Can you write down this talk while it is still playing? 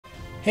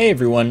Hey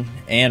everyone,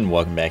 and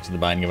welcome back to the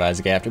Binding of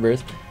Isaac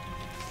Afterbirth.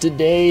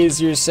 Today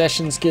is your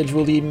session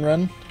scheduled eat and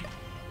run.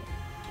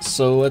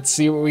 So let's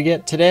see what we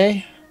get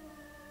today.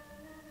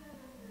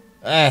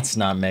 That's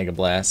not Mega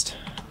Blast.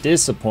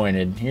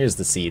 Disappointed. Here's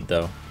the seed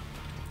though.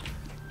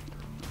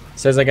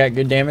 Says I got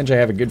good damage, I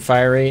have a good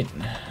fire rate.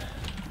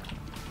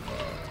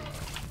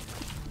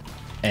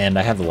 And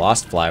I have the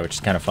Lost Fly, which is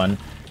kind of fun.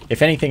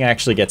 If anything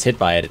actually gets hit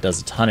by it, it does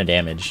a ton of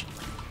damage.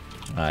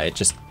 It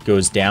just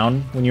goes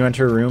down when you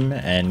enter a room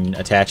and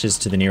attaches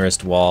to the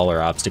nearest wall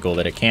or obstacle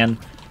that it can,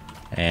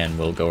 and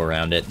will go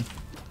around it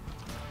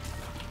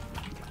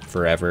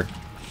forever.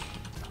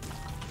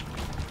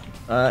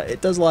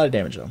 It does a lot of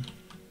damage though.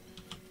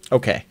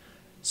 Okay,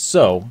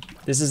 so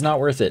this is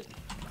not worth it.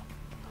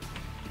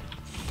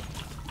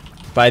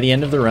 By the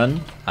end of the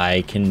run,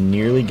 I can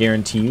nearly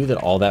guarantee you that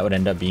all that would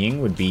end up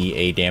being would be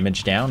a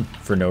damage down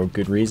for no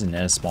good reason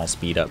and a small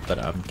speed up, but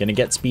I'm gonna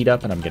get speed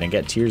up and I'm gonna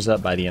get tears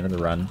up by the end of the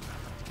run.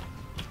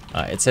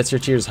 It sets your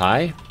tears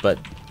high, but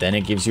then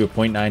it gives you a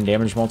 0.9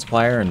 damage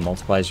multiplier and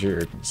multiplies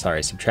your,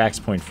 subtracts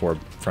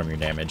 0.4 from your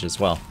damage as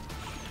well.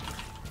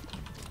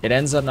 It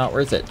ends up not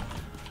worth it.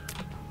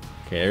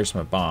 Okay, there's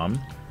my bomb.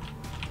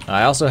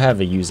 I also have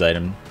a use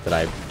item that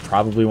I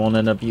probably won't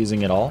end up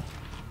using at all.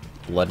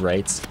 Blood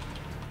Rights.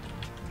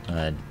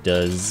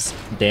 Does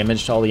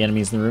damage to all the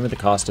enemies in the room at the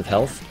cost of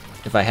health.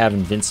 If I have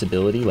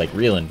invincibility, like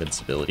real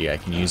invincibility, I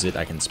can use it,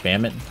 I can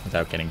spam it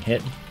without getting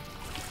hit.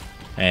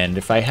 And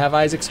if I have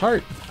Isaac's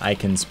Heart, I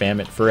can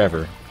spam it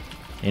forever,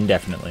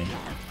 indefinitely.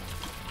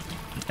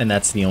 And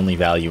that's the only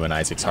value in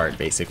Isaac's Heart,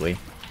 basically.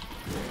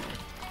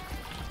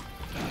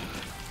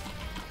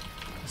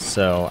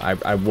 So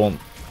I won't...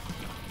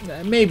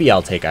 Maybe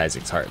I'll take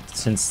Isaac's Heart,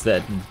 since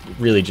that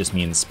really just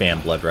means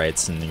spam Blood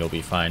Rights and you'll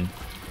be fine.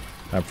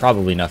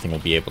 Probably nothing will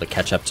be able to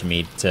catch up to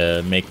me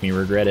to make me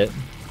regret it.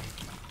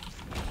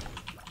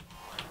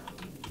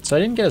 So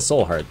I didn't get a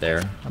Soul Heart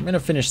there. I'm going to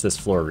finish this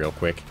floor real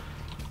quick.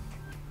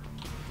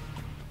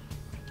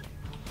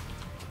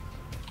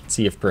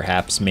 See if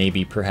perhaps,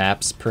 maybe,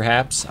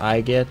 perhaps,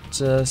 I get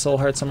Soul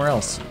Heart somewhere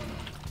else.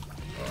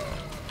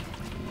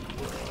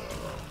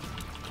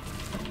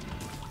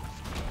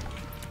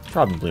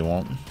 Probably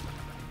won't.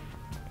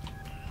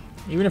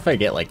 Even if I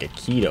get like a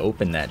key to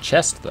open that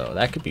chest though,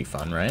 that could be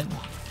fun, right?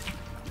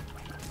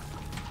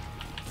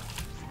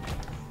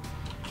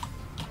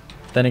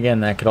 Then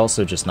again, that could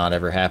also just not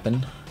ever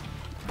happen.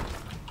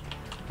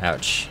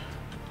 Ouch.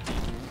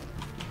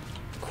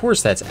 Of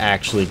course that's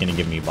actually going to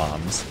give me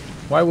bombs.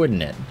 Why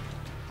wouldn't it?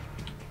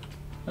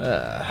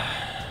 That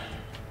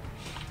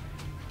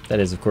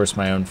is, of course,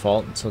 my own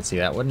fault. So let's see,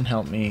 that wouldn't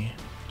help me.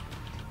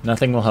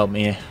 Nothing will help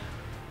me.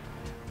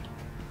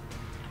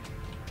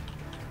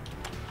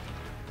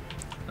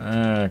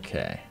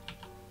 Okay.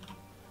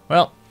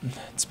 Well,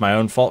 it's my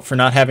own fault for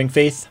not having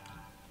faith.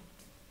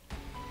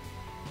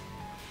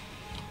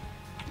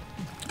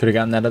 Could have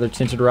gotten that other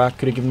tinted rock,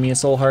 could have given me a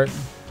soul heart.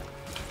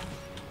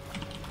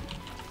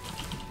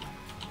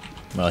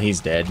 Well, he's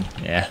dead,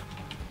 yeah.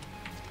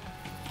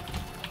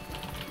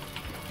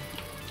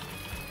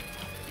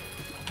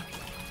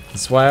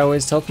 That's why I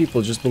always tell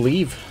people, just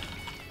believe.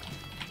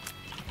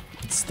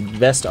 It's the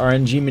best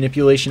RNG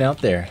manipulation out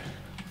there.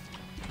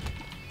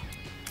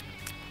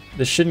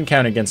 This shouldn't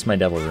count against my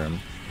devil room.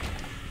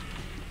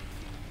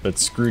 But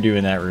screw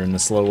doing that room the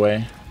slow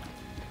way.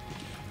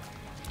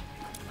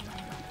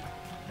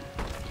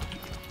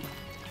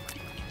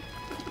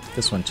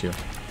 This one too.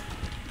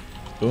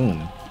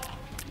 Boom.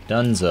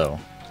 Dunzo.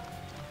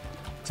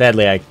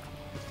 Sadly, I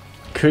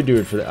could do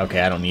it for the...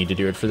 Okay, I don't need to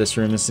do it for this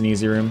room. This is an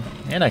easy room.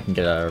 And I can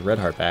get a red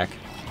heart back.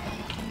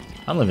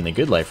 I'm living the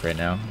good life right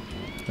now.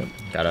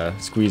 Gotta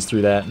squeeze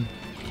through that.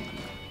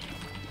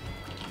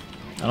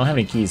 I don't have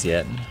any keys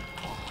yet.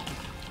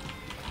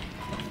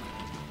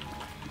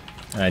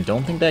 And I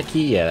don't think that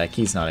key... Yeah, that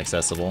key's not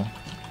accessible.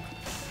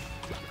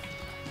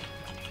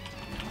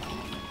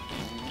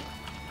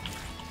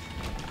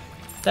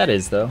 That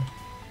is, though.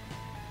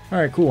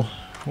 Alright, cool.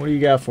 What do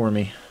you got for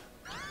me?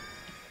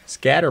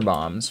 Scatter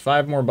bombs.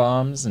 5 more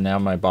bombs, and now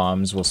my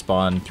bombs will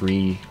spawn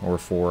 3 or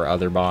 4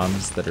 other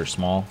bombs that are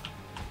small.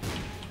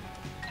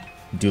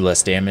 Do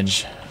less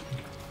damage,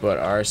 but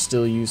are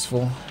still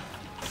useful.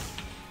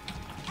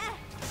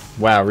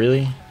 Wow,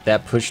 really?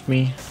 That pushed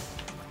me?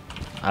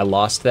 I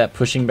lost that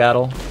pushing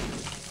battle?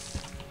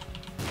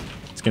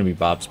 It's gonna be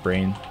Bob's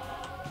brain.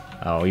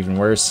 Oh, even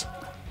worse.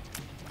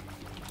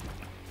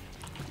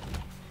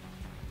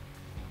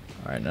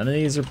 Alright, none of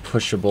these are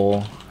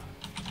pushable.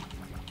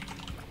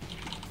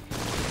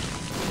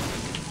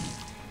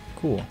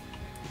 Cool.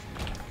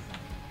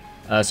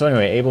 So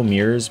anyway, Abel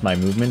mirrors my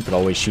movement, but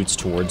always shoots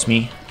towards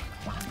me.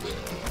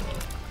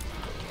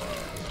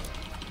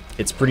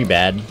 It's pretty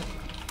bad.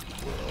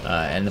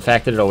 And the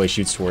fact that it always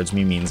shoots towards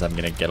me means I'm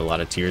going to get a lot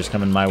of tears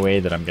coming my way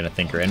that I'm going to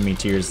think are enemy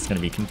tears. It's going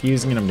to be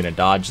confusing, and I'm going to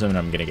dodge them, and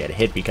I'm going to get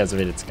hit because of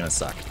it. It's going to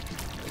suck.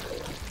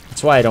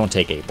 That's why I don't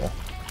take Abel.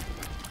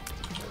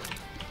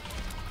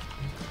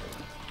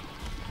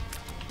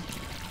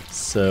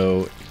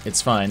 So,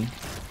 it's fine.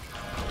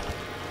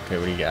 Okay,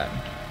 what do you got?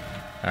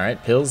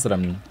 Alright, pills that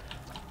I'm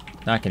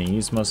not going to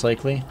use most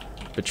likely.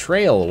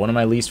 Betrayal, one of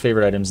my least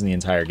favorite items in the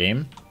entire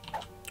game.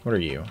 What are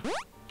you?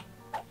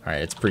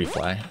 Alright, it's Pretty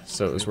Fly,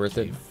 so it was worth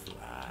it.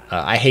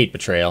 I hate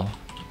Betrayal.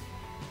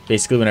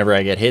 Basically, whenever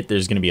I get hit,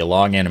 there's going to be a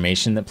long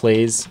animation that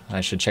plays.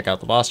 I should check out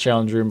the boss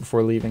challenge room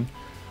before leaving.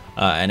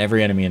 And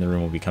every enemy in the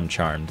room will become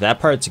charmed. That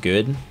part's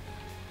good.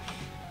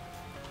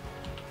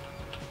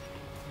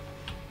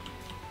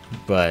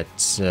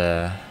 But,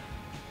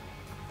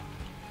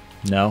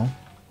 no.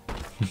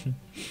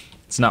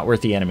 It's not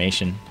worth the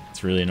animation.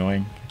 It's really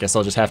annoying. I guess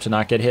I'll just have to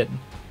not get hit.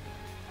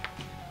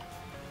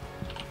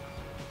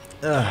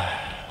 Ugh.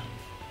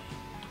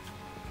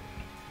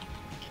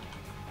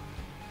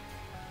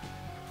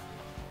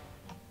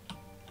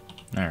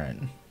 Alright.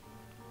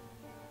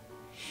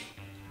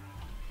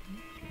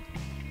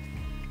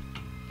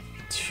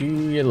 To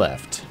your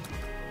left.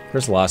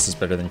 Curse of the Lost is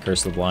better than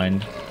Curse of the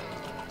Blind.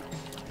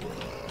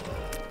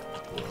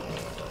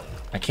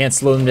 I can't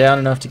slow them down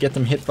enough to get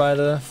them hit by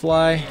the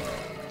fly.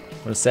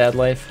 What a sad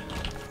life.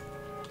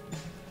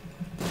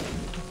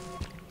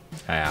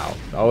 Ow.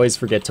 I always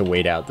forget to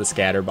wait out the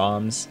scatter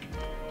bombs.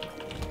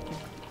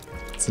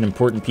 It's an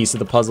important piece of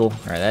the puzzle.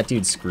 Alright, that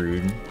dude's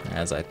screwed,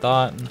 as I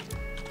thought.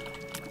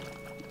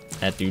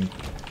 That dude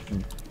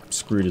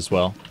screwed as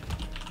well.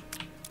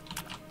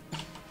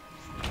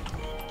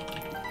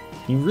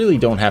 You really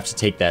don't have to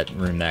take that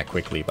room that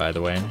quickly, by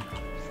the way.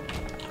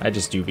 I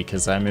just do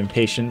because I'm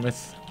impatient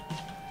with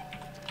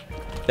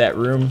that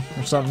room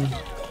or something.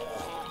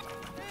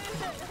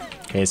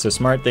 Okay, so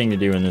smart thing to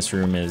do in this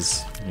room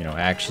is, you know,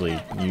 actually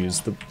use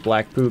the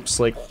black poops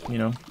like, you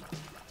know,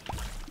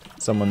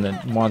 someone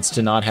that wants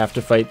to not have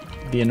to fight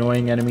the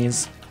annoying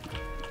enemies.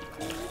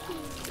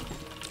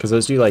 Because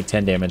those do like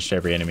 10 damage to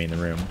every enemy in the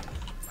room,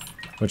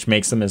 which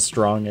makes them as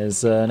strong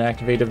as an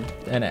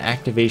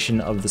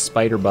activation of the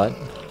spider butt.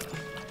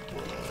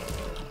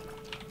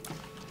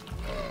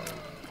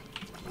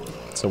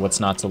 So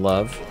what's not to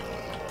love?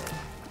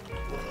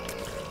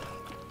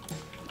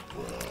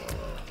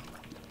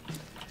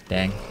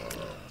 Dang.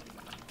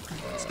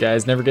 This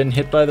guy's never getting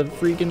hit by the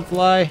freaking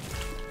fly.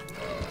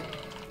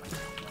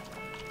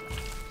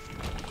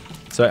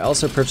 So I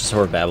also purchased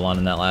Whore of Babylon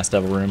in that last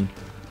devil room.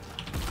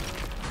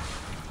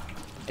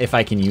 If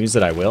I can use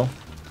it, I will.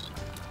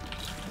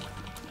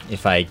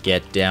 If I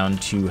get down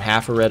to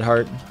half a red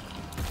heart,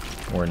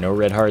 or no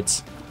red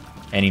hearts,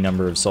 any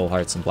number of soul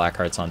hearts and black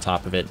hearts on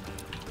top of it,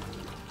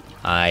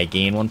 I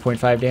gain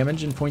 1.5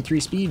 damage and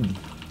 0.3 speed.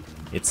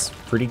 It's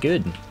pretty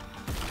good.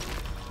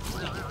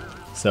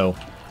 So,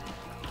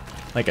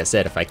 like I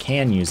said, if I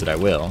can use it, I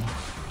will.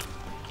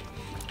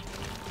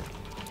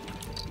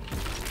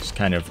 Just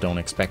kind of don't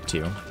expect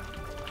to.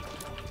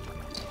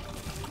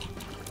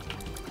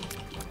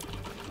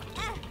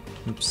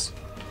 Oops.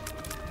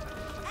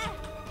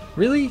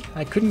 Really?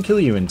 I couldn't kill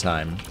you in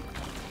time.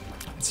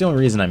 That's the only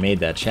reason I made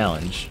that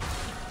challenge.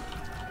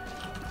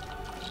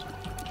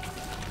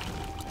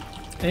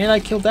 And I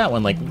killed that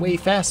one like way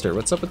faster.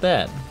 What's up with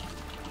that?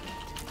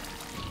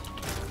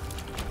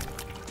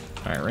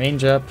 Alright,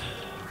 range up.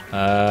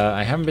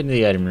 I haven't been to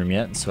the item room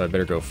yet, so I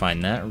better go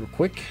find that real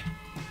quick.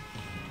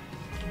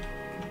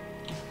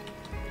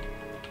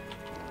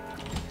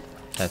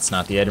 That's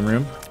not the item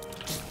room.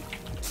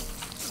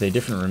 It's a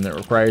different room that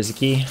requires a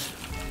key.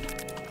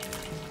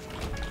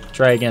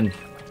 Try again.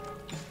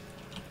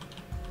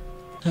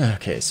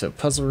 Okay, so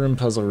puzzle room,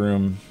 puzzle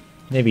room.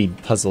 Maybe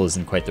puzzle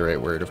isn't quite the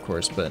right word, of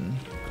course, but...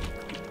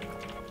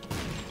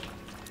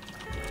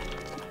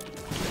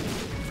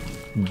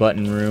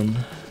 button room.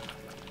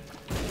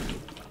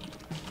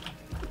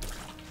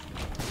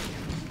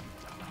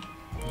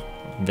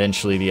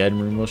 Eventually the item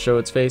room will show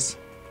its face.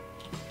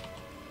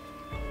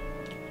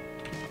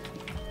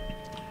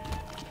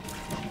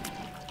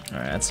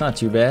 Alright, that's not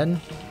too bad.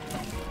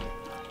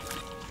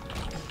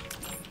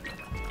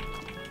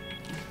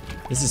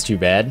 This is too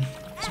bad.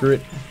 Screw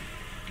it.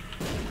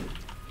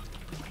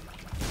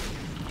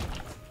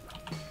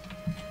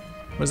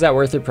 Was that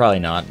worth it? Probably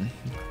not,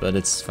 but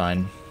it's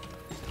fine.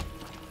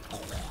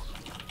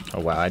 Oh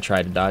wow, I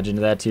tried to dodge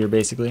into that tier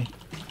basically.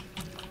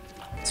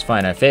 It's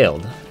fine, I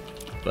failed,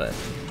 but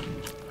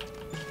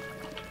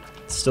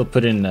still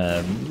put in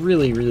a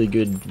really, really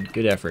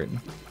good effort.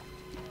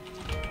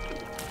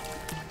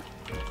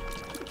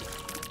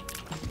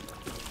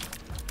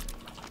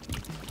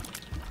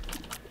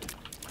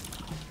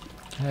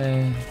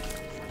 Okay.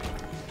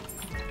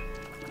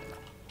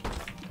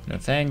 No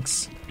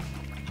thanks.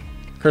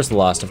 Curse of the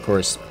Lost, of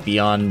course,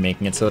 beyond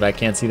making it so that I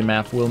can't see the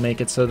map, will make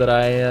it so that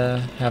I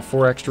have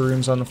 4 extra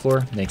rooms on the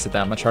floor. Makes it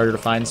that much harder to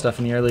find stuff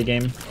in the early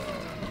game.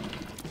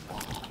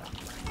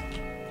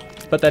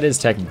 But that is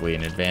technically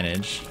an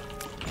advantage.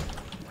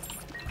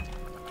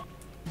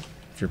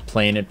 If you're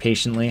playing it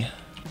patiently.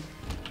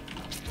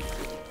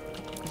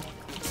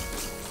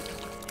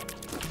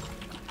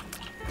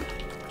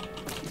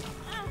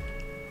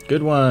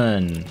 Good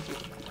one.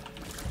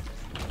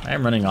 I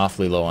am running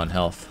awfully low on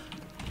health.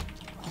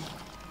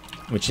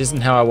 Which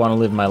isn't how I want to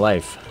live my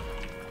life.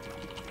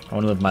 I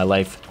want to live my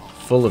life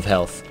full of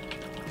health.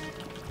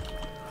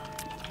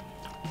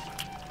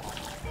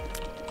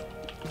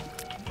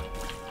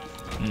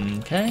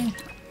 Okay.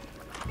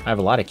 I have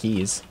a lot of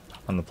keys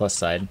on the plus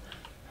side.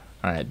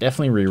 Alright,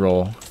 definitely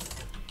reroll.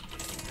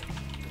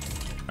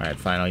 Alright,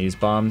 fine, I'll use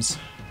bombs.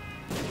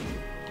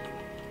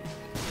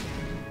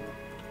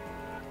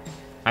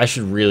 I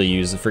should really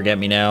use the Forget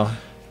Me Now.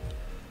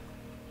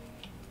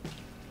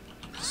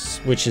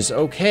 Which is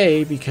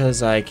okay,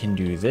 because I can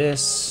do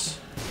this.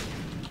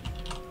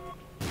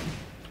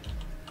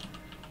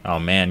 Oh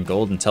man,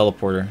 golden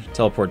teleporter.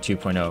 Teleport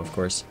 2.0, of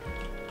course.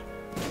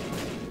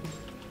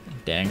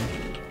 Dang.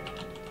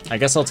 I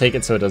guess I'll take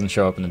it so it doesn't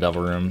show up in the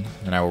devil room,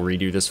 and I will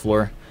redo this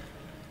floor.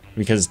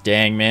 Because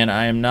dang, man,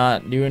 I am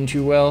not doing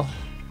too well.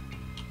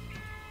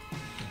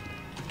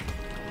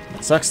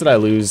 It sucks that I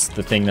lose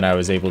the thing that I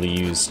was able to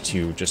use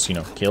to just, you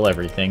know, kill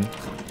everything.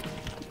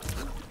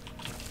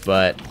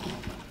 But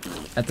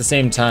at the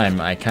same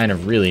time, I kind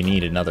of really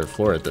need another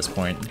floor at this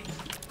point,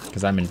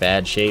 because I'm in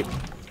bad shape.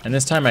 And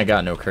this time I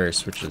got no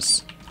curse, which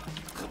is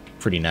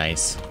pretty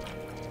nice.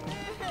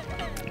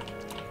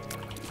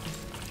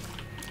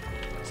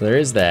 So there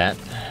is that.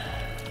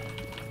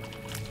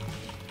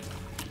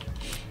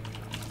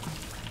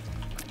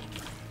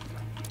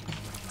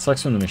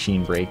 Sucks when the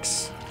machine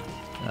breaks.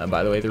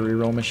 By the way, the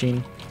reroll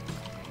machine.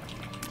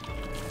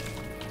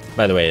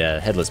 By the way,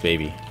 Headless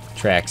Baby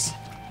tracks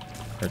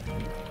or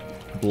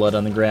blood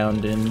on the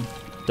ground and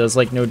does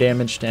like no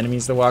damage to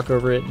enemies that walk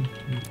over it.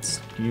 It's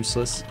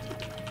useless.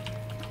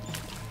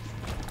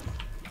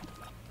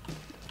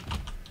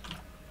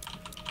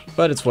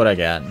 But it's what I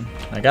got.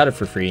 I got it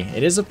for free.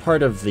 It is a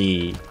part of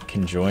the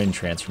conjoined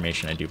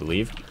transformation, I do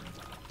believe,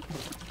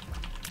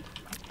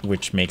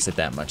 which makes it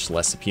that much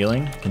less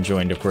appealing.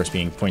 Conjoined, of course,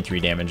 being 0.3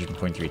 damage and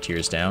 0.3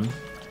 tears down.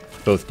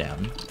 Both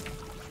down.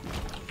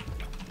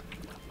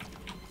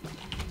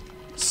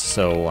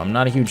 So I'm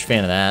not a huge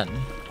fan of that.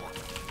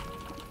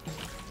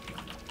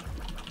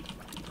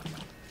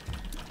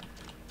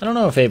 I don't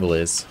know if Abel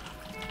is.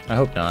 I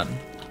hope not.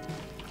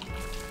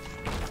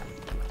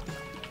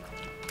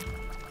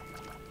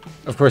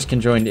 Of course,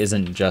 conjoined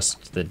isn't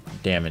just the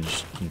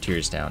damage and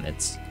tears down.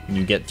 It's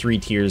you get 3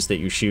 tears that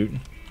you shoot.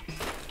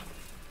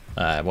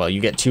 Well, you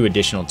get 2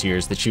 additional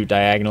tears that shoot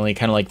diagonally,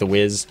 kind of like the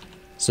Wiz.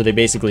 So they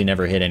basically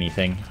never hit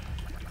anything.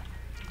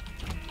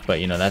 But,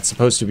 you know, that's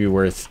supposed to be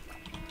worth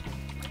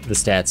the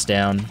stats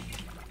down.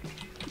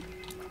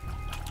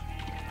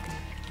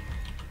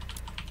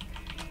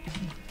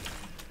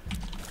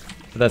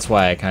 But that's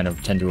why I kind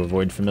of tend to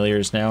avoid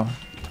familiars now.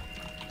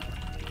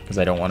 Because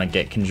I don't want to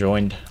get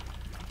conjoined.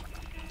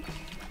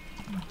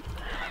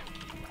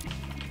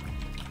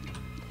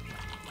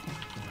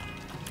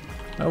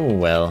 Oh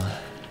well.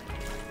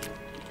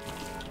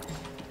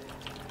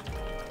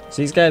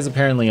 So these guys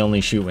apparently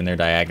only shoot when they're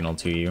diagonal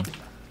to you.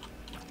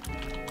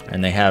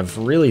 And they have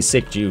really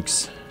sick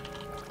jukes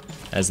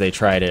as they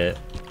try to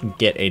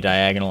get a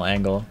diagonal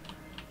angle.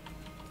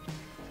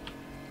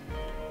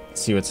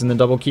 Let's see what's in the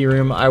double key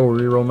room. I will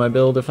reroll my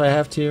build if I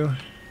have to.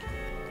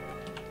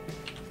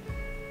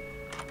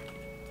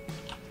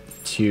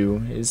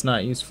 2 is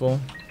not useful.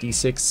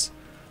 D6.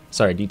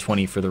 Sorry,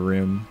 D20 for the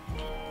room.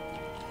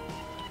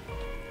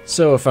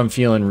 So if I'm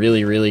feeling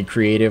really, really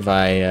creative,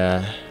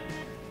 I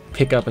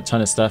pick up a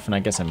ton of stuff, and I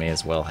guess I may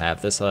as well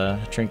have this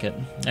trinket.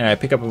 And I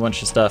pick up a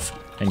bunch of stuff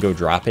and go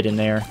drop it in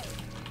there.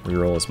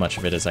 Reroll as much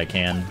of it as I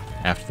can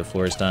after the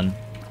floor is done.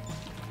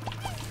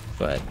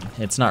 But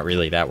it's not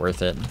really that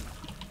worth it.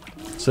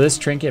 So this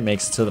trinket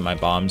makes it so that my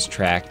bombs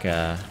track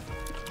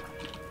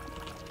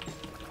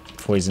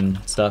poison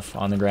stuff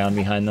on the ground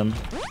behind them.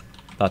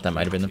 Thought that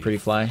might have been the pretty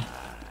fly.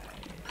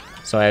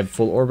 So I have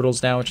full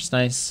orbitals now, which is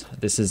nice.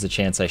 This is the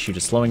chance I shoot a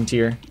slowing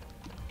tier.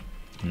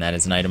 And that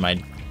is an item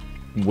I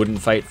wouldn't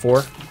fight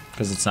for,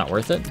 because it's not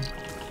worth it.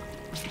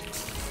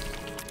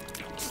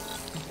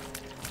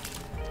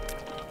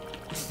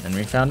 And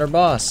we found our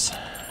boss.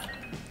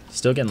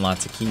 Still getting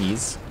lots of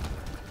keys.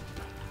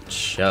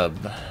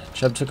 Chubb.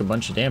 Chubb took a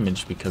bunch of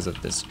damage because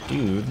of this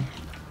dude.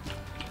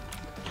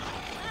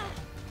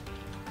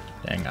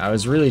 Dang, I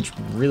was really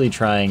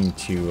trying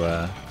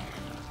to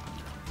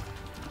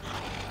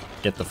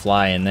get the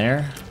fly in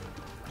there.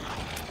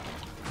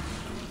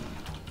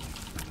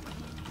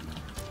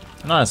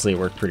 And honestly, it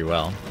worked pretty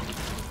well.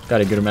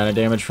 Got a good amount of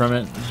damage from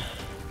it.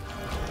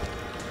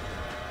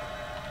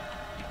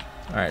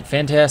 Alright,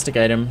 fantastic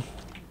item.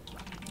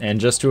 And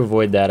just to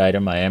avoid that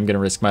item, I am going to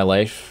risk my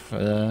life.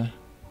 I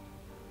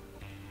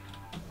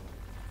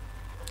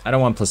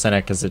don't want Placenta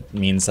because it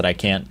means that I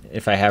can't,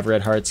 if I have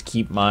red hearts,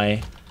 keep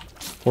my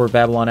Horde of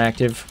Babylon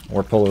active,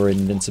 or Polaroid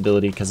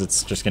Invincibility, because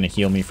it's just going to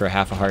heal me for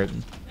half a heart,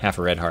 half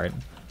a red heart.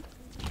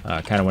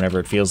 Kind of whenever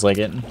it feels like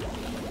it.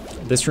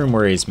 This room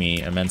worries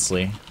me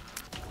immensely.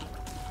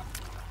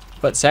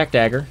 But Sack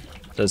Dagger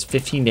does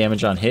 15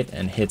 damage on hit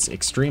and hits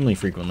extremely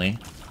frequently.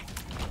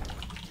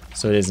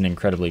 So it is an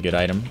incredibly good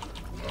item.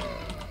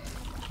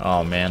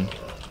 Oh man.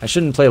 I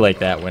shouldn't play like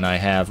that when I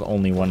have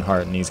only 1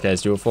 heart and these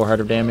guys do a full heart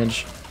of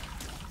damage.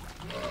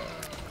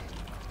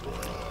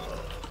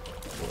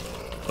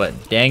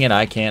 But dang it,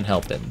 I can't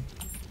help it.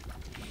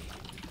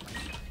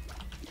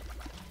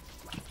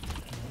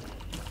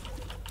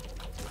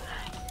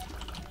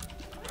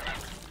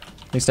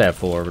 At least I have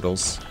full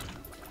orbitals.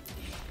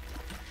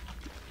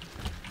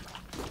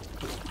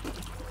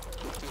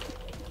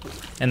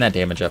 And that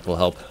damage up will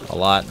help a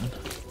lot.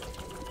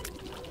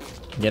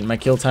 Getting my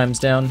kill times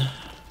down.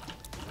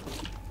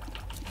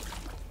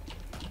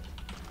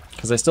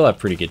 Because I still have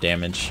pretty good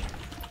damage.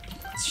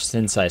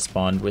 Since I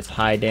spawned with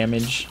high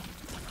damage.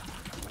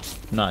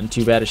 Not in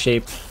too bad a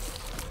shape.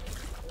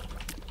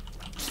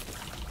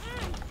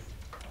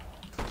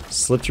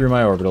 Slipped through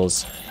my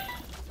orbitals.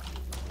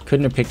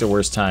 Couldn't have picked a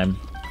worse time.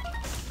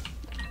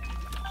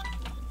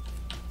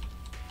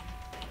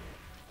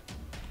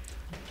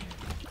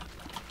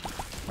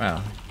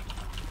 Wow.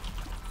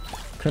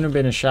 Couldn't have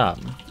been a shop.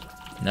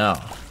 No,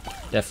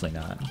 definitely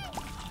not.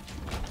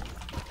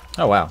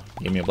 Oh wow,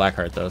 gave me a black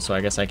heart though, so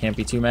I guess I can't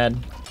be too mad.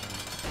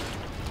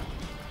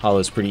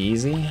 Hollow's pretty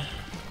easy.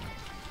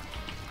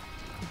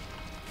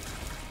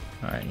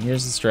 Alright,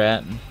 here's the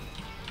strat.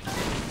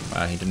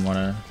 Wow, he didn't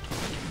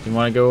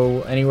wanna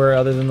go anywhere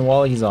other than the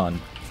wall he's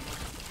on.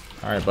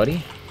 Alright,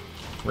 buddy.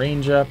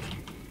 Range up.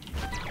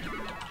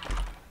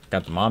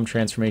 Got the mom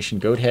transformation,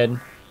 goat head.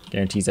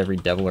 Guarantees every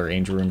devil or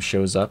angel room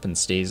shows up and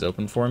stays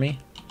open for me.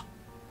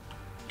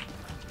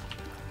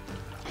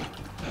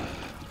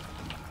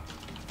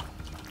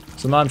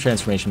 So mom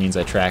transformation means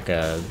I track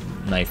a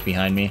knife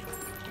behind me.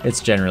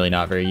 It's generally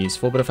not very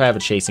useful, but if I have a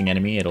chasing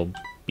enemy, it'll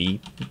be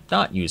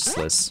not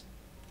useless.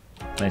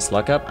 Nice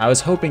luck up. I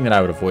was hoping that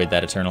I would avoid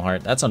that Eternal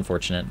Heart. That's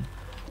unfortunate,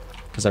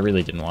 because I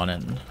really didn't want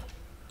it.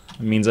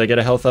 It means I get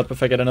a health up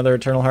if I get another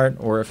Eternal Heart,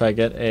 or if I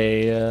get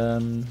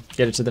a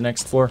get it to the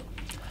next floor.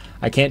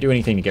 I can't do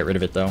anything to get rid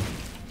of it, though.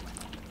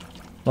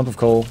 Lump of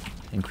coal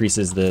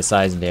increases the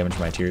size and damage of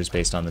my tears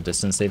based on the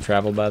distance they've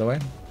traveled, by the way.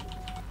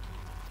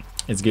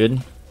 It's good.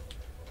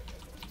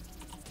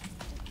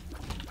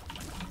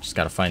 Just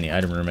gotta find the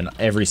item room, and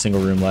every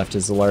single room left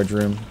is the large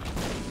room.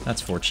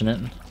 That's fortunate.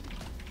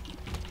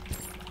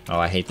 Oh,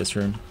 I hate this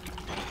room.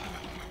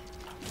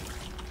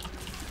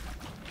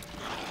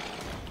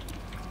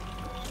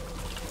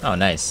 Oh,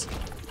 nice.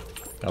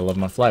 Gotta love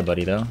my fly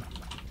buddy, though.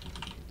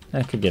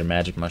 I could get a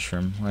magic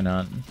mushroom. Why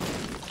not?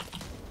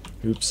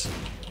 Oops.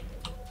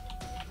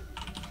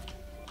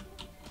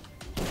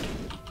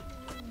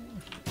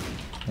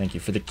 Thank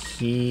you for the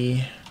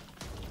key.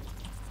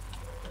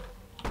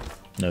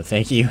 No,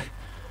 thank you.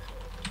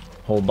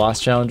 Whole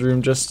boss challenge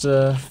room just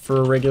for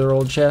a regular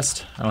old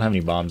chest. I don't have any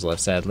bombs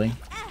left, sadly.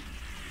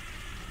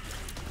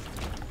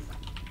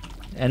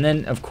 And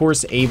then, of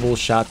course, Abel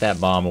shot that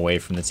bomb away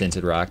from the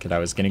tinted rock that I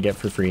was going to get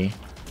for free.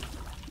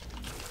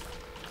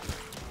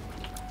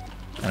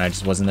 And I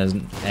just wasn't as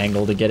an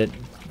angle to get it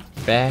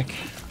back.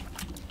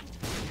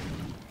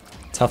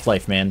 Tough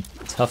life, man.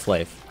 Tough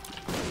life.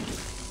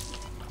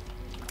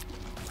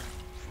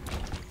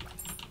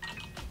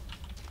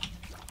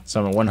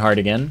 So I'm at 1 heart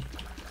again.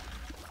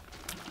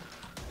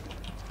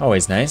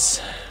 Always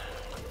nice.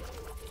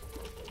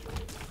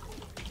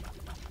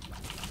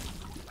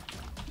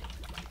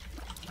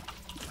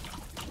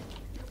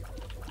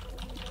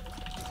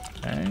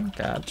 Okay,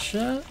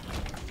 gotcha.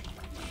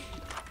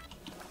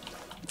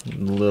 A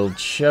little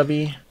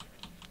chubby.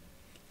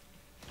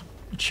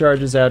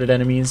 Charges out at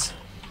enemies.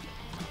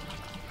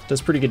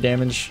 Does pretty good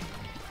damage.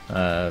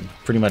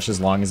 Pretty much as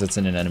long as it's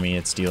in an enemy,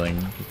 it's dealing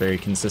very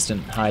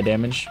consistent high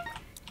damage.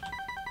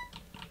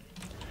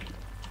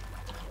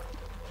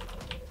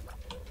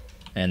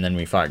 And then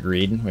we fought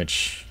Greed,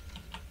 which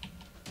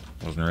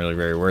wasn't really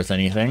very worth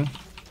anything.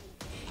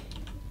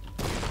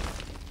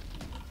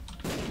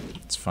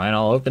 It's fine,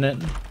 I'll open it.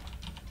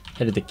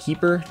 Headed the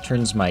Keeper,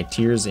 turns my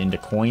tears into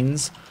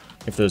coins.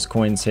 If those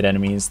coins hit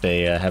enemies,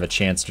 they have a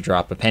chance to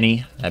drop a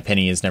penny. That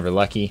penny is never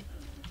lucky,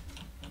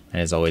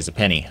 and is always a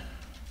penny.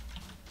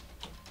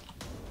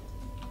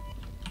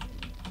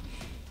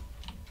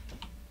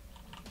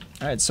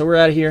 Alright, so we're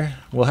out of here.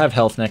 We'll have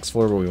health next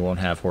floor, but we won't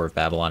have Whore of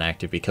Babylon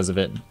active because of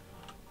it.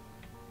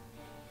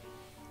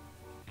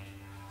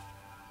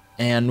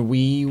 And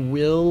we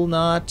will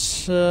not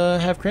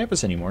have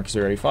Krampus anymore because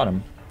we already fought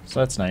him. So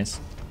that's nice.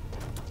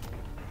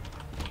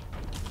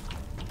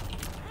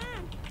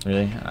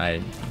 Really?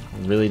 I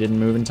really didn't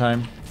move in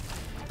time.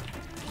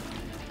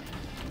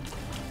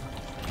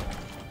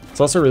 It's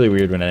also really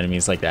weird when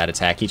enemies like that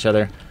attack each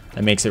other.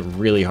 That makes it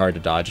really hard to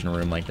dodge in a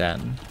room like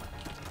that.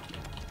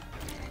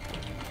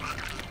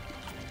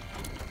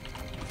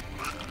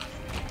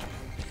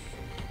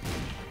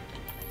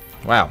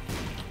 Wow.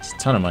 It's a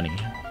ton of money.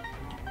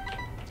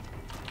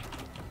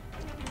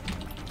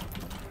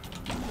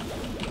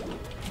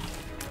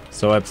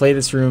 So I play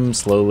this room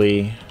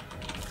slowly.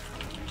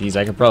 Geez,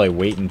 I could probably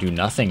wait and do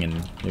nothing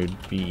and it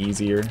would be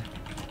easier.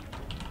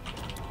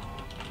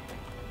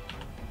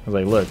 I was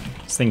like, look,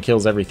 this thing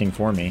kills everything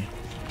for me.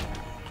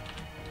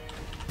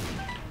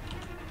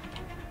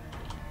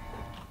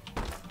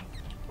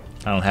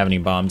 I don't have any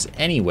bombs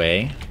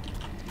anyway,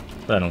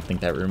 but I don't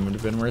think that room would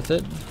have been worth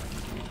it.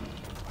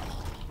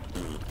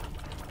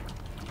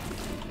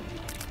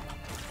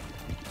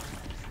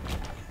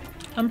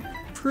 I'm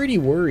pretty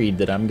worried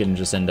that I'm gonna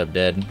just end up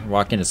dead.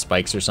 Walk into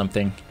spikes or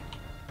something.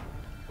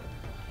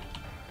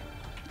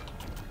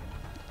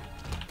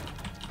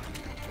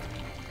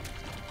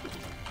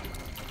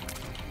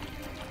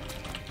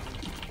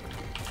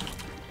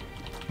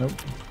 Nope.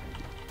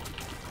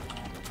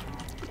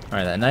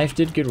 Alright, that knife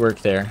did good work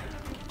there.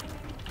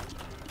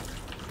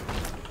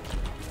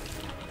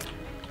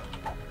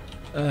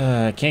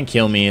 Can't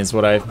kill me is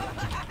what I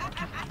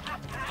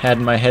had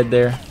in my head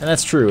there. And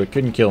that's true, it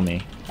couldn't kill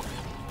me.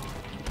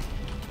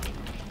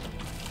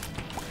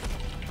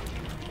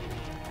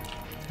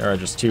 There are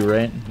just 2,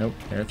 right? Nope,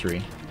 there are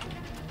 3.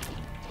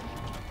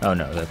 Oh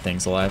no, that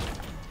thing's alive.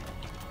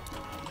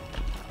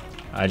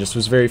 I just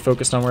was very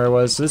focused on where I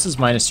was. So this is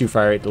 -2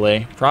 fire rate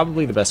delay.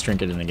 Probably the best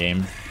trinket in the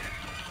game.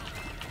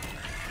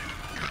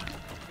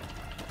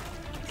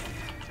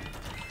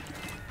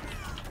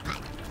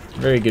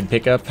 Very good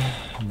pickup.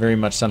 Very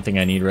much something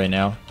I need right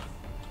now.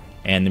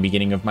 And the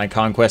beginning of my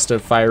conquest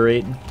of fire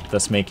rate,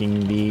 thus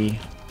making the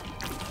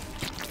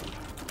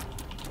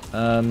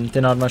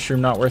Thin Odd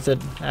Mushroom not worth it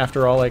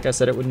after all, like I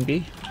said it wouldn't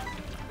be.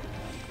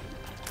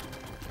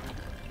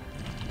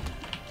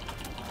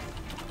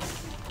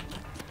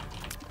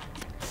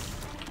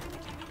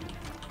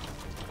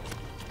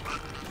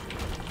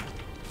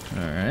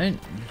 Alright.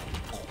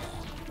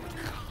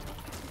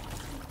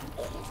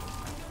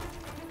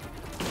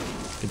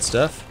 Good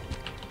stuff.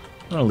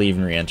 I'm gonna leave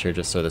and re-enter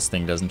just so this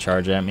thing doesn't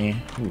charge at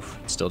me. Oof,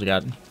 still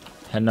had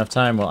enough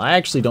time. Well, I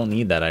actually don't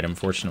need that item,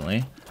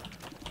 fortunately.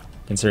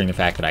 Considering the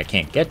fact that I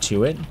can't get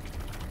to it,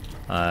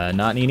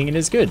 not needing it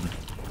is good.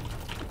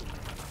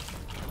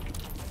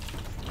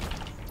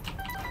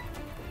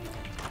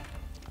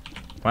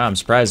 Wow, I'm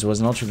surprised it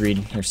wasn't Ultra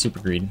Greed, or Super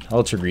Greed.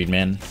 Ultra Greed,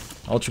 man.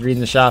 Ultra Greed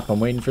in the shop, I'm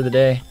waiting for the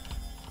day.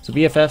 So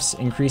BFFs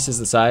increases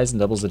the size and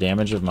doubles the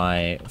damage of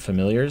my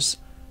familiars.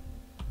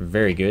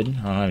 Very good. I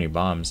don't have any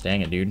bombs,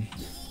 dang it, dude.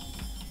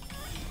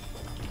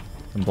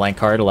 And blank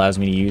card allows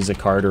me to use a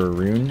card or a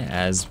rune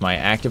as my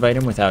active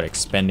item without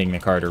expending the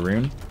card or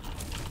rune.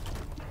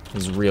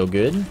 This is real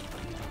good.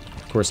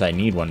 Of course, I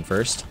need one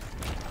first.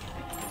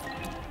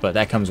 But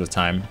that comes with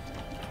time.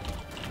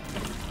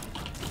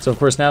 So, of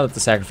course, now that the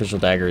Sacrificial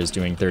Dagger is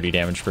doing 30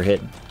 damage per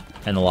hit,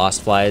 and the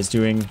Lost Fly is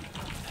doing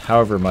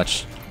however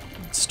much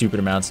stupid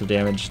amounts of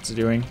damage it's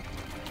doing,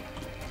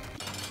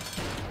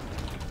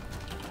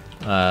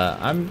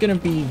 I'm gonna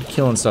be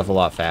killing stuff a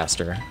lot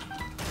faster.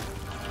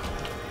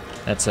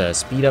 That's a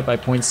speed up by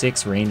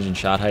 0.6, range and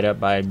shot height up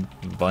by a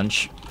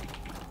bunch.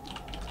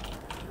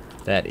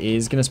 That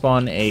is gonna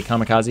spawn a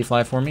kamikaze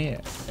fly for me.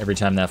 Every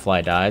time that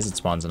fly dies, it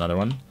spawns another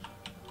one.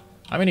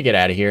 I'm gonna get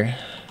out of here.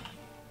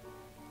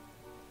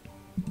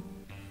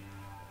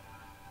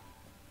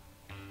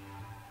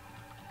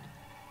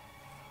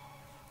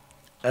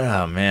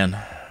 Oh man,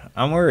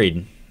 I'm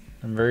worried.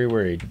 I'm very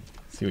worried.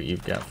 Let's see what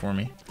you've got for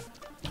me.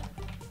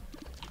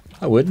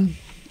 I would.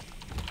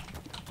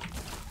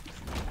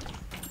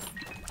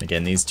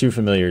 Again, these 2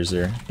 familiars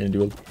are gonna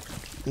do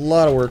a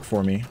lot of work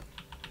for me.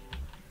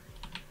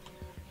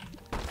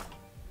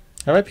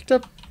 Have I picked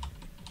up?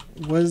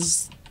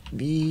 Was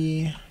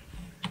the...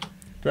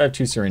 Do I have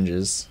 2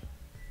 syringes?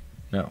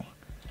 No.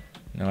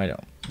 No, I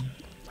don't.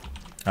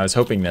 I was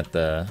hoping that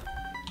the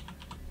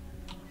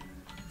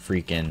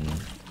freaking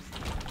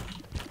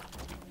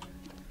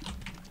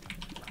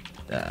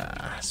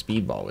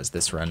speedball was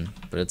this run,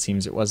 but it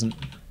seems it wasn't.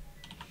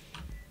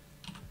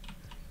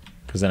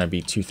 Because then I'd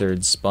be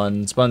 2/3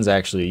 spun. Spun's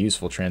actually a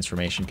useful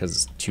transformation because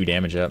it's 2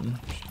 damage up.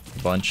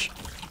 A bunch.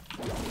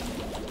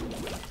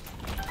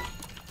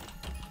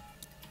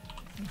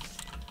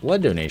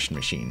 Blood donation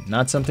machine.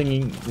 Not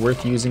something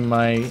worth using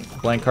my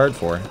blank card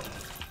for.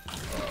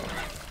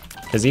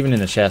 Because even in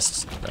the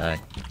chest, a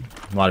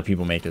lot of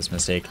people make this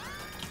mistake.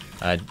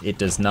 It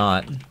does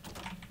not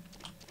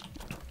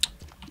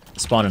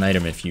spawn an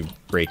item if you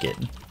break it,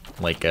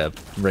 like a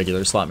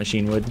regular slot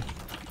machine would.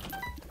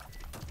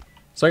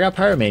 So I got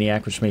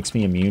Pyromaniac, which makes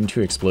me immune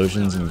to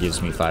explosions and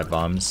gives me 5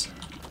 bombs.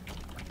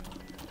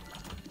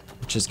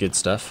 Which is good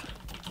stuff.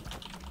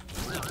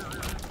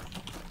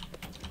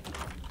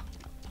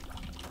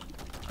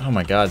 Oh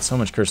my god, so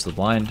much Curse of the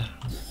Blind.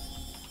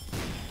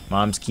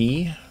 Mom's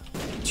key.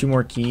 2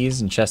 more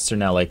keys, and chests are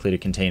now likely to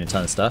contain a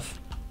ton of stuff.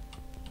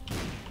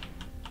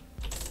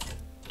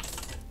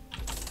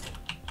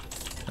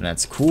 And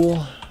that's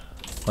cool.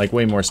 Like,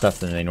 way more stuff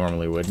than they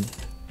normally would.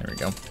 There we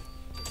go.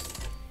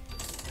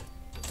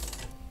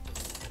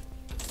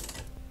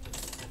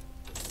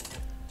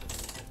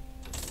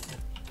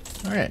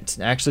 Alright,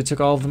 actually took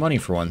all of the money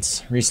for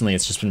once. Recently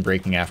it's just been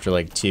breaking after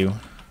like 2.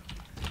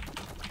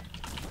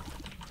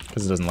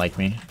 Because it doesn't like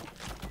me.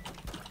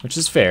 Which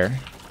is fair.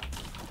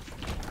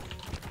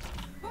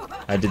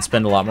 I did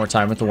spend a lot more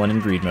time with the one in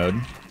greed mode.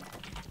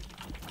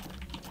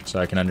 So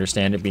I can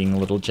understand it being a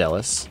little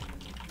jealous.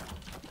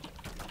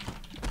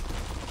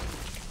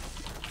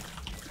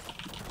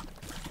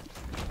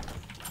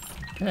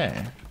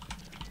 Okay.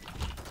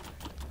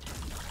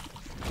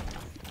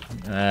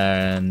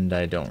 And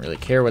I don't really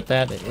care what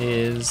that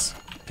is.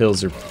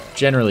 Pills are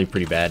generally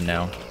pretty bad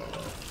now.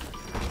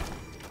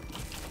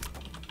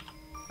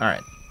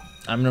 Alright.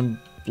 I'm gonna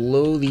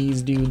blow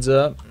these dudes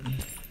up.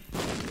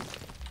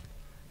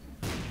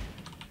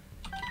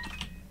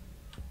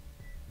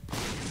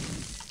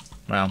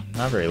 Wow,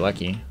 not very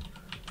lucky.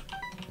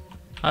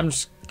 I'm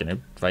just gonna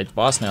fight the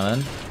boss now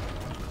then.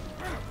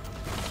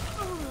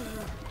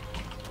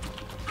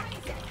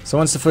 So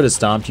once the foot is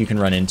stomped, you can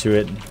run into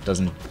it. It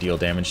doesn't deal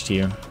damage to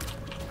you.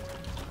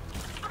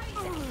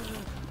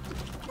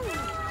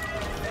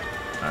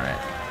 Alright.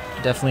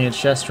 Definitely a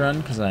chest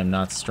run, because I'm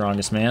not the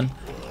strongest man.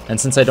 And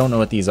since I don't know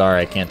what these are,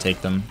 I can't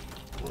take them.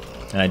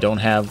 And I don't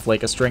have,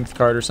 like, a strength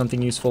card or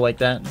something useful like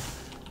that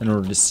in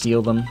order to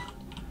steal them.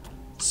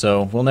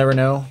 So, we'll never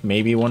know.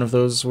 Maybe one of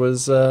those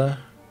was,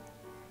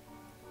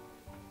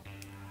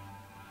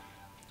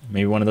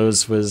 maybe one of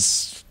those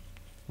was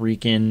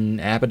freaking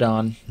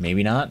Abaddon.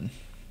 Maybe not.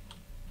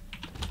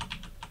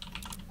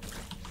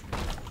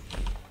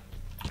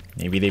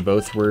 Maybe they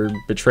both were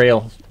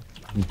betrayal.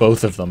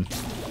 Both of them.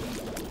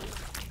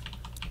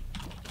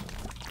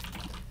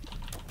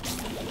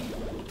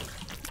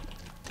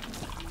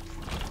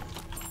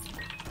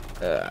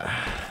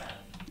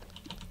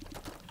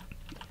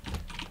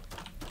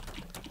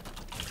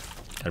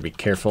 Gotta be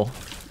careful.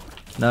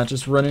 Not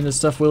just run into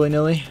stuff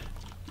willy-nilly.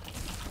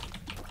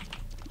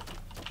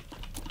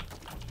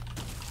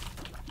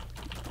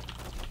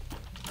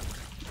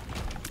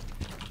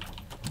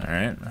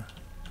 Alright.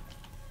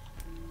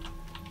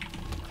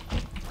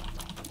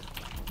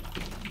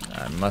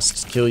 I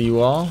must kill you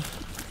all.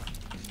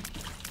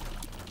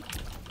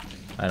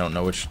 I don't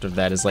know which of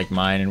that is like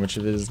mine and which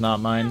of it is not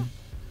mine.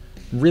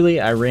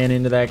 Really? I ran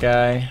into that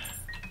guy.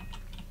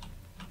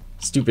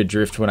 Stupid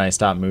drift when I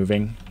stopped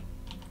moving.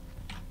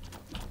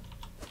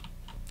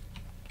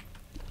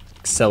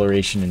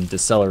 Acceleration and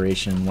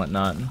deceleration and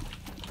whatnot. Look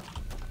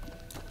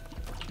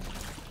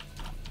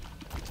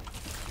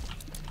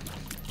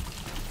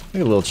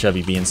at little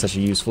Chubby being such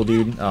a useful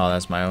dude. Oh,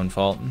 that's my own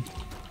fault.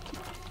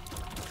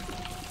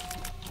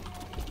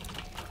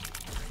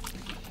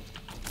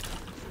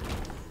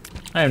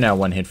 I am now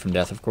one hit from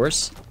death, of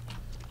course.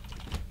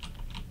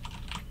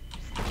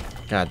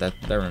 God, that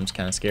room's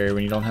kind of scary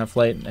when you don't have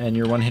flight and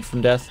you're one hit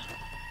from death.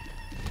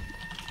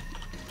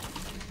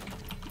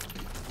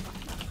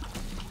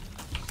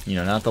 You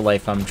know, not the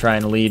life I'm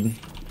trying to lead.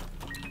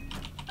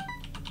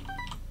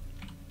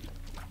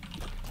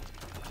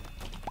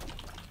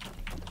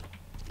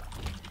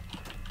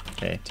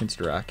 Okay,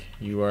 Tinted Rock.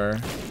 You are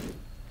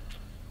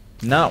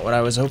not what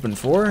I was hoping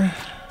for.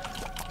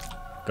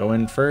 Go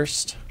in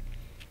first.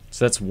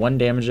 So that's 1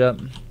 damage up.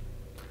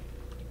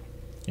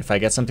 If I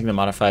get something that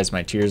modifies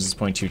my tears, it's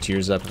 0.2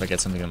 tears up. If I get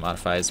something that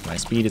modifies my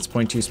speed, it's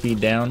 0.2 speed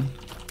down.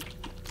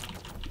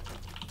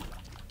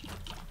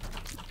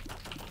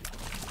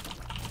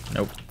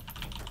 Nope.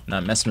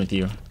 Not messing with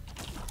you.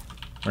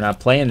 We're not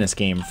playing this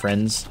game,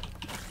 friends.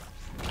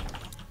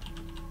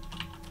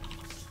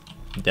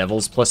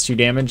 Devil's +2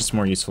 damage. It's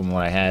more useful than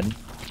what I had.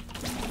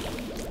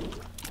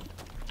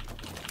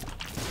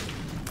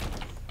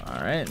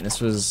 Alright, this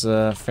was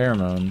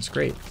pheromones.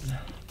 Great.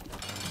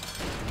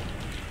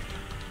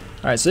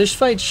 Alright, so this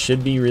fight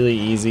should be really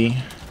easy.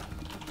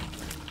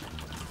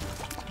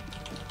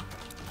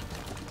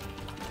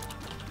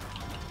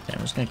 Okay, I'm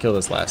just gonna kill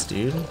this last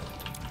dude.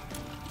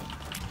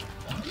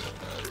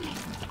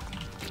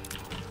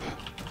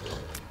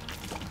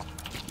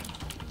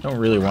 Don't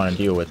really want to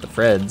deal with the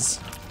Freds.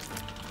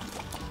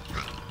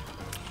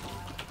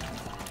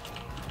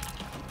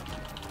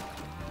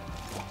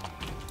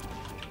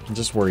 I'm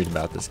just worried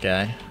about this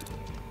guy.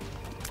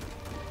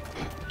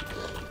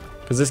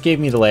 Because this gave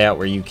me the layout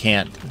where you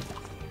can't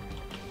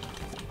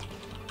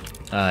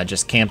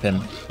just camp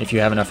him if you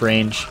have enough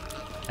range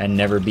and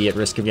never be at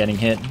risk of getting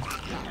hit.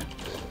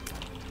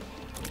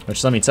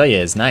 Which, let me tell you,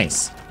 is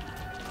nice.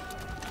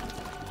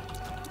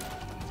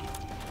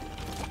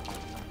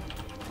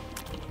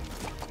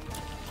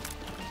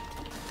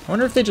 I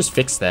wonder if they just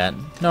fixed that.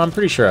 No, I'm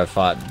pretty sure I've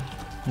fought.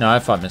 No, I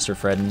fought Mr.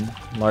 Fred in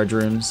large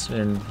rooms,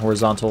 in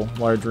horizontal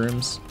large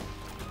rooms.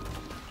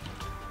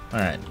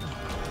 Alright.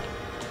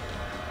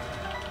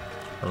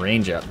 A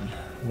range up.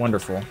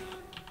 Wonderful.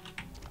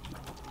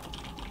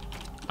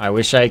 I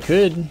wish I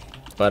could,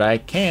 but I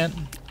can't.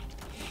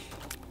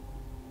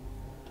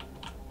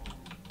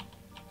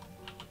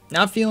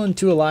 Not feeling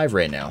too alive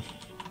right now.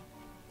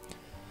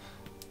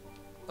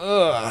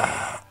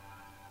 Ugh.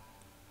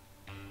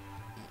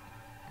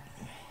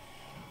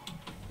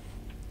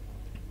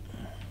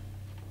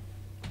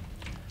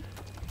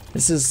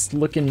 This is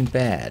looking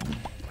bad.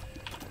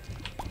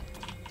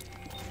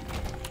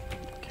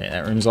 Okay,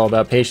 that room's all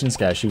about patience.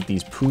 Gotta shoot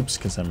these poops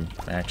because I'm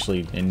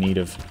actually in need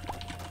of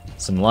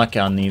some luck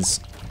on these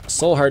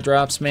soul heart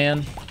drops,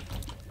 man.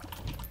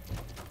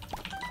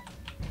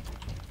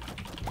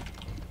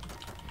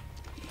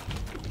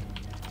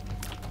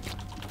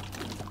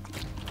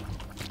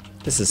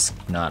 This is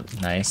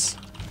not nice.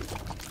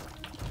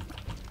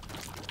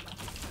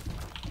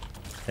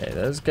 Okay,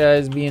 those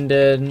guys being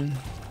dead.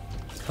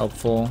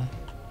 Helpful.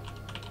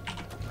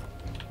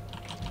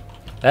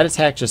 That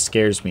attack just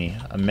scares me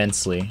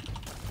immensely.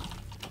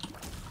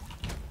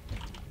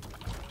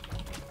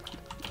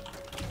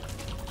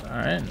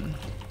 Alright.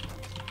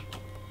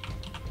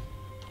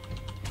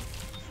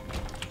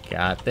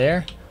 Got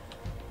there.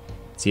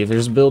 See if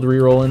there's a build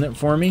reroll in it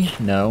for me.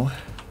 No.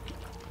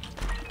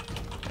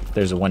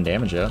 There's a 1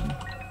 damage up.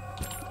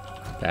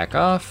 Back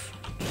off.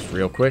 Just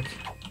real quick.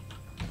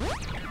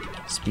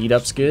 Speed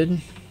up's good.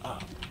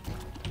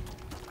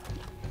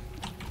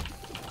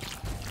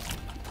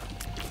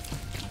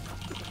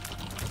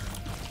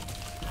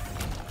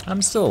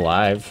 I'm still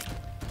alive.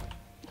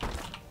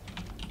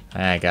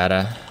 I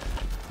gotta...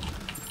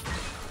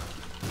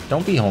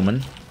 Don't be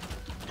homing.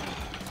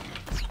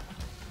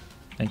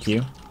 Thank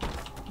you.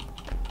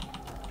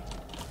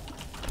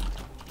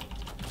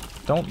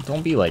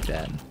 Don't be like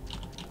that.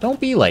 Don't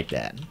be like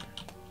that.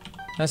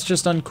 That's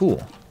just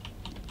uncool.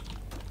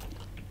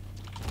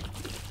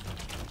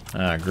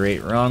 Ah,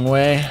 great. Wrong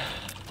way.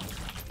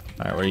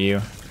 Alright, what are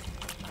you?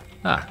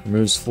 Ah,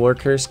 removes floor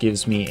curse,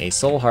 gives me a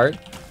soul heart.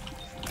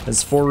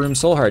 That's 4-room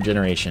soul heart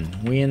generation.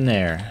 We in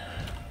there.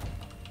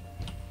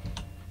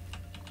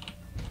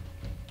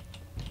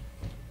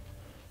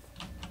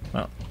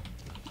 Well,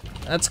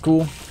 that's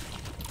cool.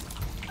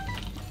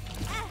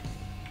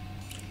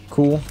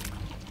 Cool.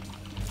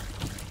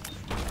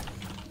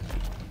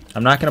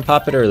 I'm not gonna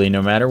pop it early,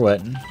 no matter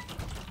what.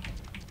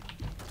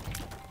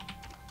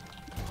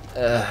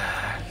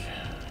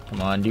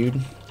 Come on, dude.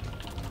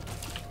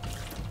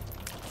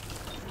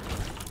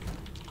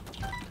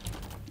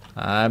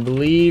 I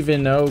believe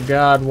in, oh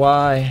god,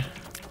 why?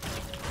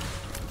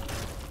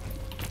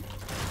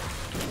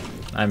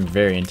 I'm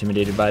very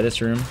intimidated by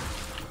this room.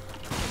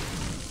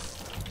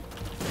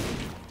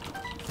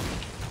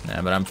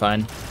 Nah, but I'm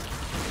fine.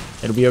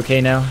 It'll be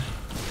okay now.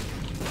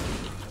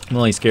 I'm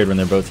only scared when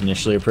they're both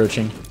initially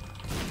approaching.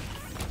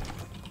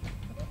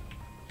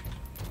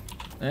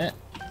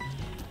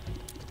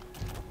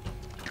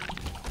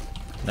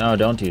 No,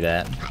 don't do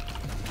that.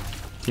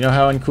 Do you know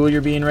how uncool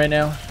you're being right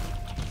now?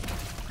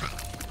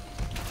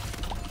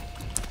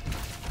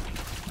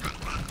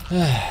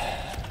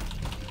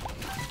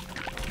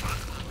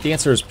 The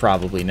answer is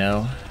probably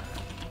no,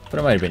 but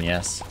it might have been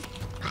yes.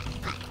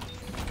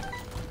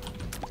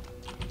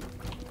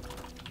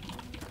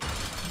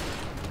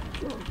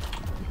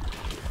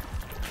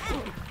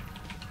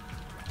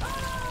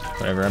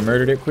 Whatever, I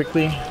murdered it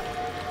quickly.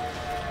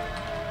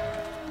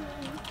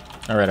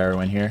 Alright,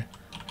 everyone here.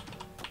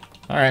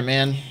 Alright,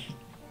 man.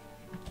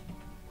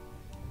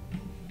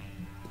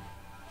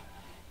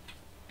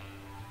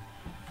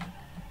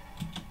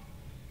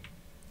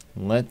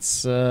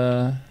 Let's,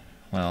 well,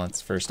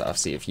 let's first off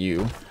see if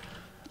you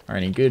are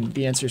any good.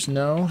 The answer's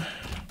no.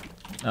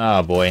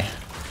 Oh, boy.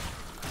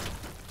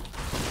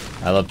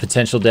 I love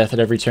potential death at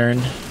every turn.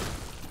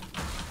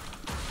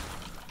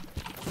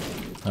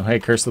 Oh, hey,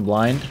 Curse the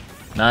Blind.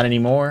 Not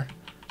anymore.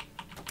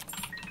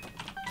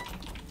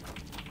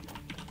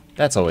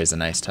 That's always a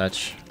nice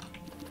touch.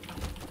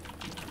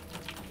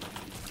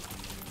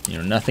 You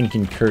know, nothing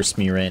can curse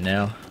me right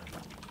now.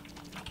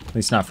 At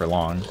least not for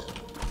long.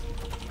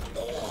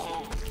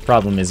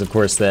 Problem is, of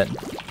course, that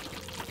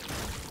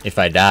if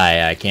I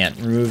die, I can't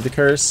remove the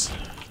curse.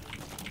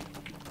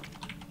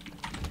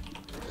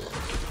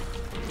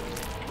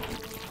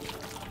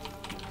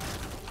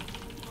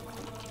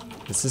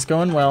 This is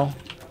going well.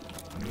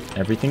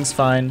 Everything's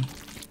fine.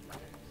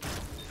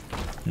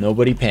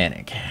 Nobody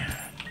panic.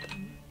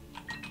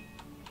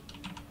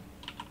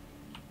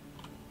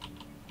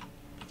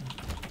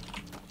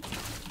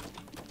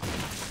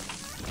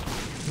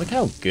 Look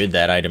how good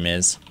that item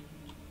is.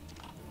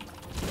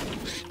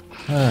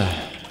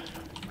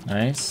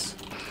 Nice.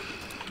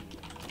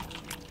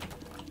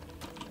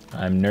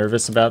 I'm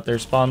nervous about their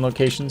spawn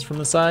locations from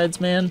the sides,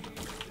 man.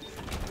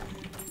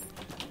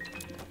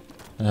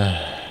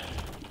 That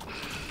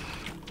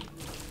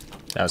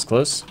was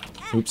close.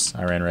 Oops,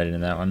 I ran right into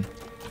that one.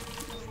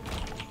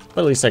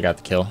 But at least I got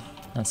the kill.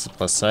 That's the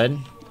plus side.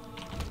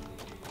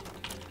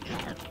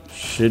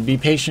 Should be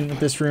patient with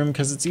this room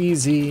because it's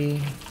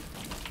easy.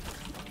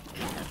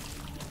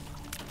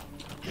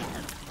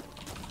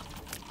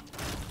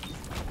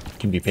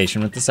 Can be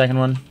patient with the second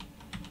one.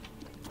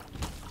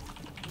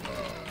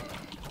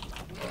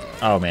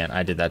 Oh man,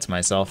 I did that to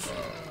myself.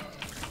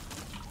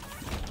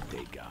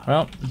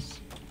 Well,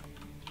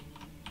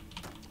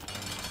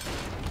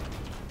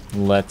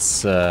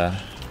 let's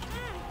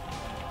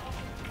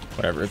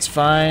whatever, it's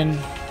fine.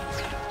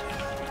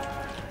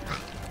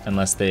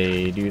 Unless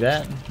they do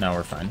that. No,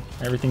 we're fine.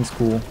 Everything's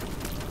cool.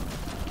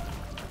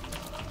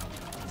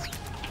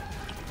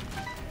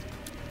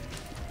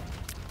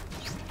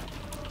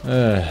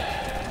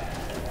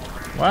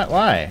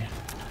 Why?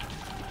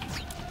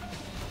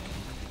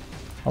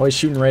 Always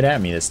shooting right at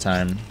me this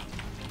time.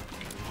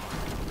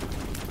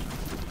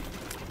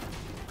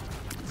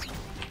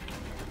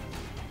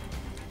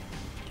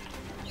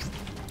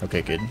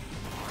 Okay, good.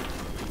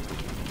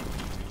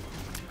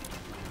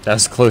 That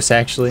was close,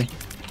 actually.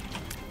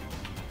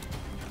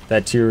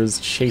 That tier was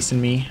chasing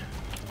me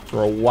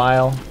for a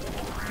while.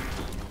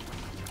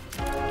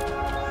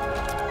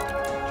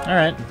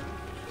 Alright.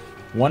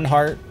 1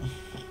 heart.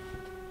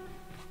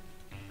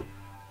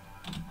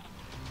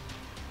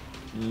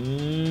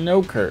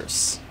 No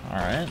curse.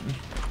 Alright.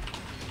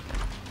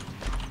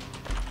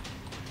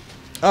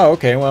 Oh,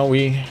 okay. Well,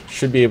 we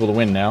should be able to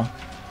win now.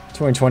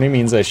 2020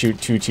 means I shoot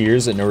 2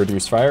 tiers at no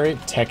reduced fire rate.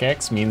 Tech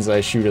X means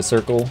I shoot a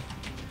circle,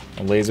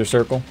 a laser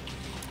circle.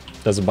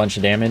 Does a bunch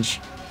of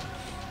damage.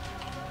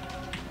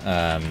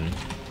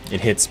 It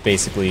hits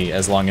basically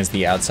as long as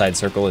the outside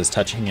circle is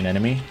touching an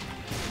enemy.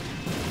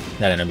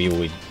 That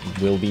enemy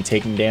will be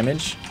taking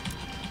damage.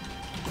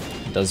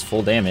 It does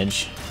full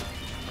damage.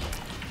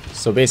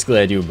 So basically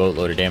I do a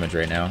boatload of damage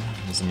right now,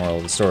 is the moral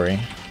of the story.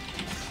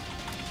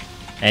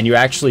 And you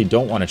actually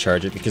don't want to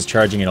charge it, because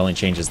charging it only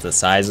changes the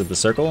size of the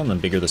circle, and the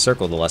bigger the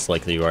circle, the less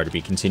likely you are to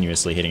be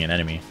continuously hitting an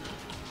enemy.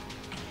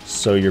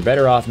 So you're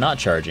better off not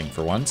charging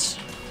for once.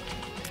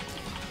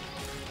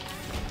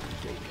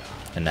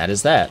 And that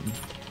is that.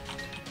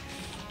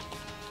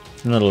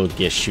 And the little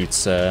Gish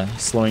shoots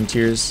slowing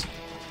tears.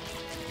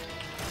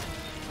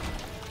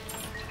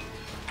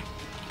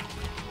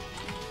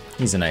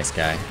 He's a nice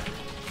guy.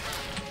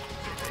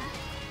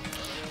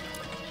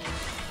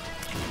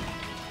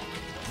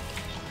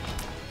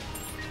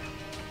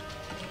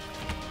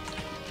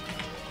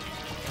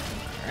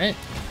 Alright.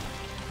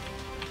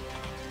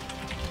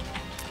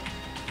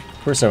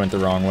 Of course I went the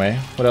wrong way.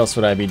 What else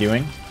would I be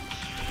doing?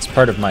 It's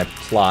part of my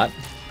plot.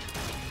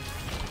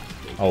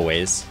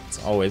 Always.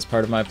 It's always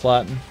part of my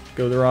plot.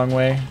 Go the wrong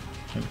way.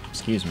 Oh,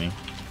 excuse me.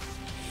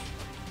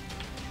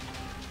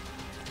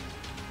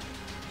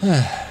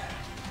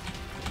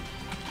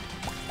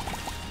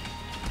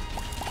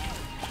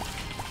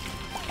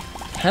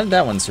 How did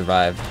that one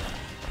survive?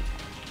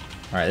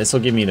 Alright, this will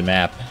give me the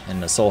map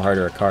and the Soul Heart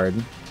or a card.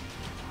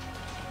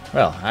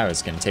 Well, I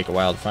was going to take a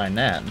while to find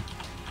that.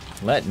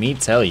 Let me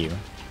tell you.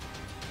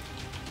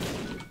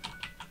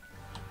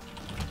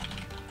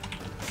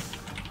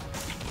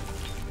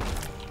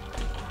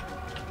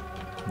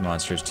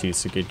 Monster's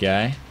Tooth's a good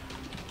guy,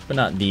 but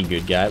not the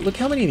good guy. Look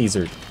how many of these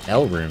are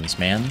L rooms,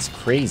 man. It's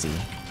crazy.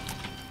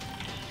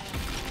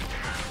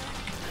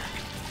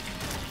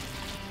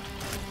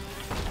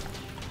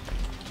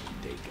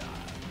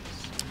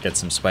 Get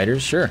some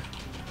spiders, sure.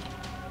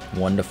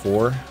 1 to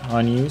 4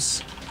 on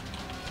use.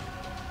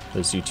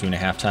 Those do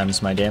 2.5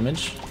 times my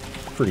damage.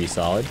 Pretty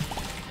solid.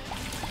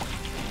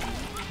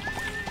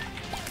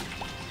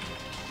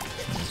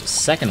 There's a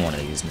second one of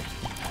these.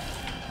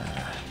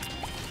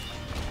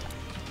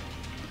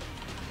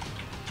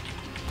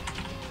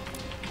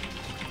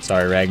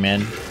 Sorry,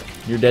 Ragman.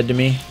 You're dead to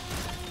me.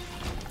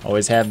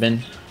 Always have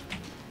been.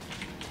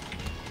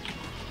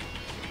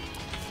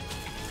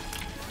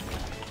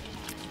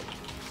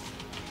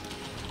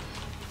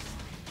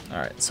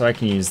 Alright, so I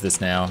can use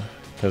this now,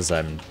 because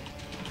I'm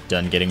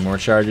done getting more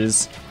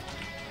charges.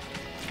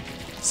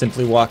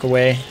 Simply walk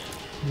away,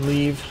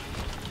 leave.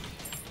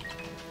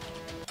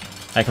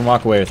 I can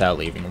walk away without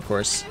leaving, of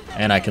course.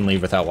 And I can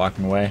leave without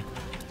walking away.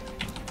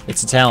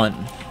 It's a talent.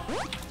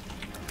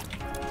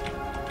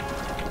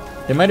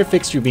 They might have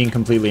fixed you being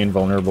completely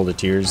invulnerable to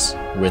tears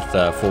with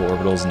full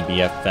orbitals and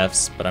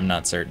BFFs, but I'm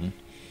not certain.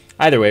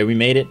 Either way, we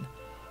made it.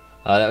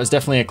 That was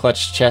definitely a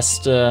clutch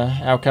chest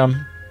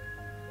outcome,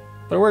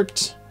 but it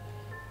worked.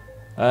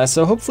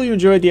 So hopefully you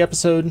enjoyed the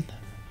episode.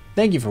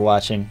 Thank you for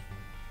watching,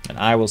 and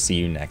I will see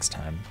you next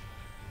time.